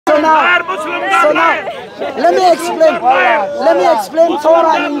let me explain. Let me explain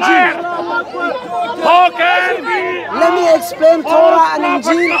Torah and Injil. Let me explain Torah and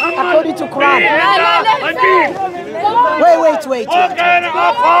Injil according to Quran. Wait.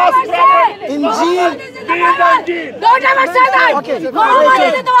 Injil. Don't ever say that. Okay. Muhammad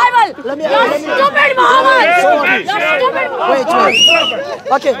is in the Bible. You're stupid, Muhammad. You're stupid. Wait.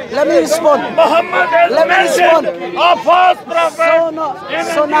 Okay, let me respond. Let me respond.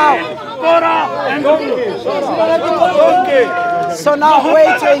 So now,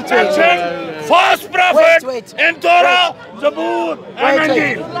 wait. False prophet in Torah, Zabur, and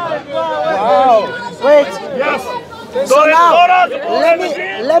Injil. Wait. Yes. So now,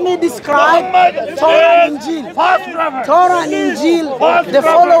 let me describe Torah and Injil. Torah and Injil, the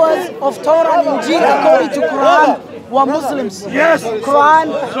followers of Torah and Injil according to Quran were Muslims. Yes.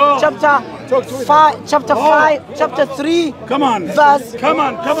 Quran chapter 3, verse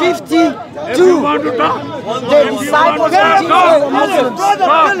 52. The disciples of Jesus were Muslims.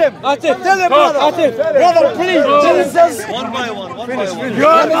 Tell him, brother, please. Jesus,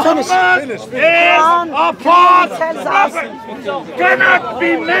 Let me finish. Quran tells us cannot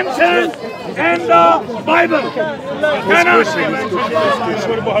be mentioned in the Bible. Cannot be mentioned.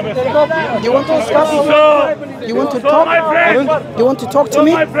 You want to stop? You want to talk? You want to talk to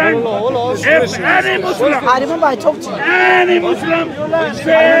me? My friend, if any Muslim, I remember I talked to you. any Muslim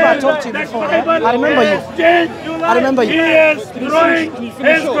I talked to you before. I remember you. I remember you. He is throwing his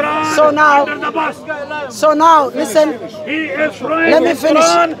Quran under the bus. So now, listen. He is throwing Let me his finish.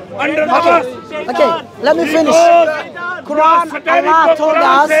 Quran under the bus. Okay, let me finish. Quran, Allah told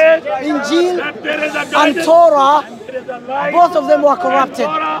us, Injil and Torah, both of them were corrupted.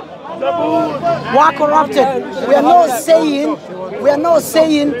 We are not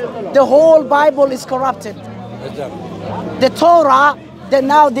saying the whole Bible is corrupted. The Torah, that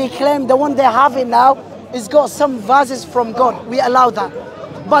now they claim, the one they have it now, is got some verses from God. We allow that.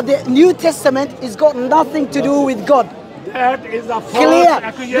 But the New Testament is got nothing to do with God. That is a false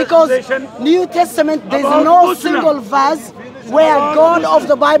Clear, because New Testament there's no single verse where God of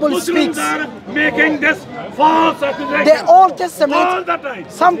the Bible speaks. Muslims are making this false accusation. The Old All the Testament, time.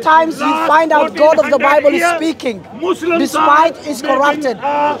 sometimes you find out God of the Bible is speaking, despite it's corrupted.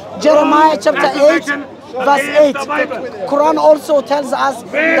 Jeremiah chapter 8, verse 8. Quran also tells us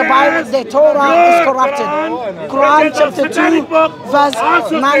the Bible, the Torah is corrupted. Quran chapter 2, verse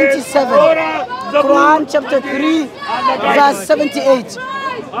 97. Quran chapter 3, verse 78.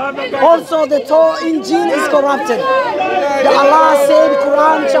 Also the Torah Injil is corrupted. The Allah said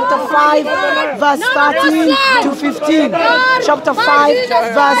Quran chapter 5 verse 13 to 15, chapter 5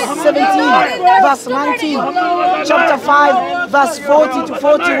 verse 17, verse 19, chapter 5 verse 40 to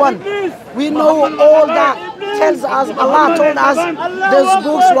 41. We know all that tells us, Allah told us those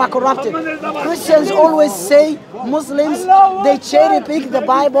books were corrupted. Christians always say Muslims, they cherry pick the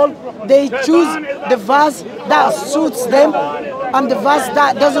Bible, they choose the verse that suits them, and the verse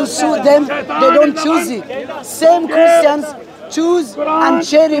that doesn't suit them, they don't choose it. Same Christians choose and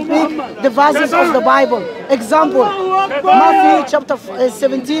cherry pick the verses of the Bible. Example, Matthew chapter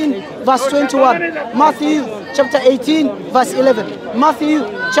 17 verse 21, Matthew chapter 18 verse 11, Matthew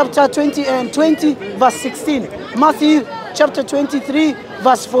chapter 20 verse 16, Matthew chapter 23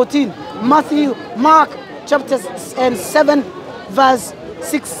 verse 14, Mark chapter 7 verse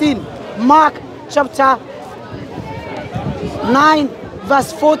 16, Mark chapter 9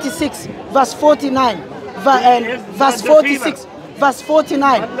 verse 46 verse 49 verse 46 verse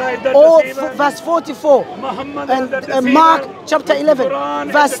 49 or verse 44, and Mark chapter 11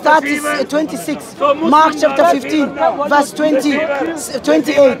 verse 26, Mark chapter 15 verse 28,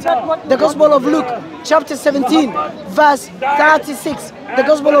 the Gospel of Luke chapter 17 verse 36, the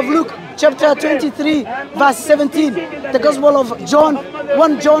Gospel of Luke chapter 23 verse 17, the Gospel of John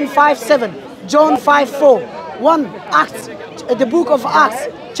 1 John 5:7, John 5:4, 1 Acts, the book of Acts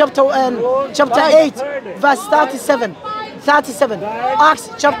chapter 8 verse 37, Acts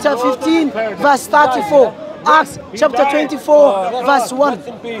chapter 15 verse 34, Acts chapter 24 verse 1,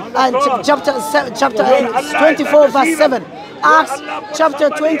 and chapter 24 verse 7, Acts chapter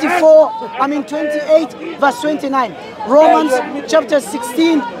 28 verse 29, Romans chapter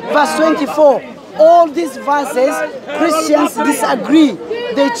 16 verse 24. All these verses, Christians disagree.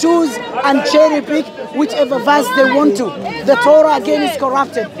 They choose and cherry pick whichever verse they want to. The Torah again is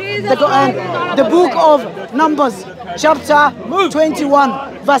corrupted. The book of Numbers chapter 21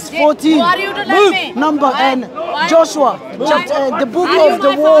 verse 14, Joshua, the book of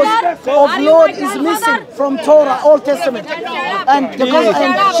the wars of Lord is missing from Torah, Old Testament. And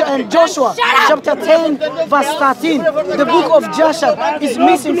Joshua, chapter 10, verse 13. The book of Joshua is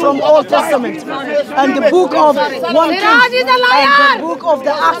missing from Old Testament. And the book of 1 Kings, and the book of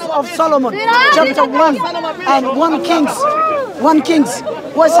the Acts of Solomon, chapter 1 and 1 Kings. 1 Kings.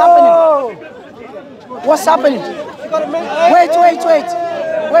 What's happening? What's happening? Wait.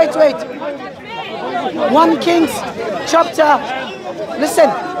 1 Kings chapter, listen.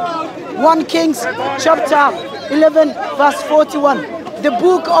 1 Kings chapter 11 verse 41. The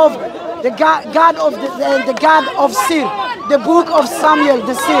book of the God of Sir. The book of Samuel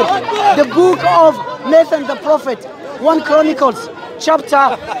the Sir. The book of Nathan the prophet. 1 Chronicles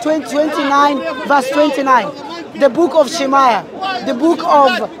chapter 29 verse 29. The book of Shemaiah. The book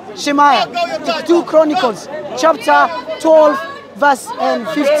of Shemaiah. The 2 Chronicles chapter 12 verse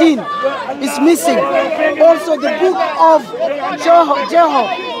 15 is missing. Also the book of Jeho,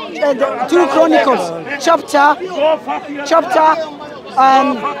 the 2 Chronicles chapter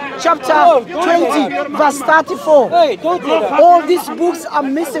 20 verse 34. All these books are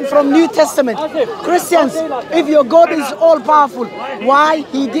missing from New Testament. Christians, if your God is all powerful, why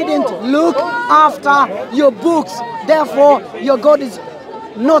he didn't look after your books? Therefore your God is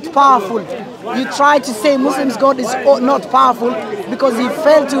not powerful. You try to say Muslims' God is not powerful because he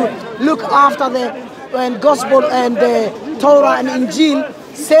failed to look after the gospel and the Torah and Injil.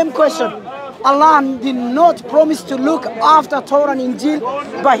 Same question. Allah did not promise to look after Torah and Injil,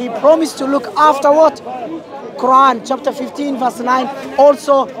 but he promised to look after what? Quran chapter 15 verse 9.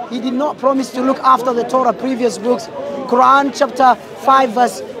 Also he did not promise to look after the Torah previous books. Quran chapter 5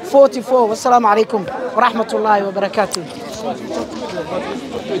 verse 44. Wassalamu alaikum wa rahmatullahi wa barakatuh.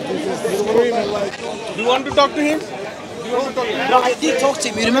 Do you want to talk to him? No, I did talk to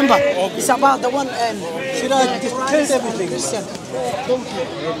him, you remember? Okay. It's about the one siraj kills everything. Christian.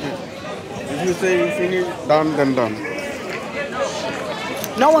 If you say you finish, done, then done.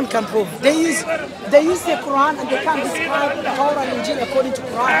 No one can prove. They use the Quran and they can't describe the Torah and Injil according to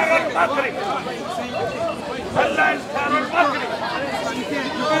Quran.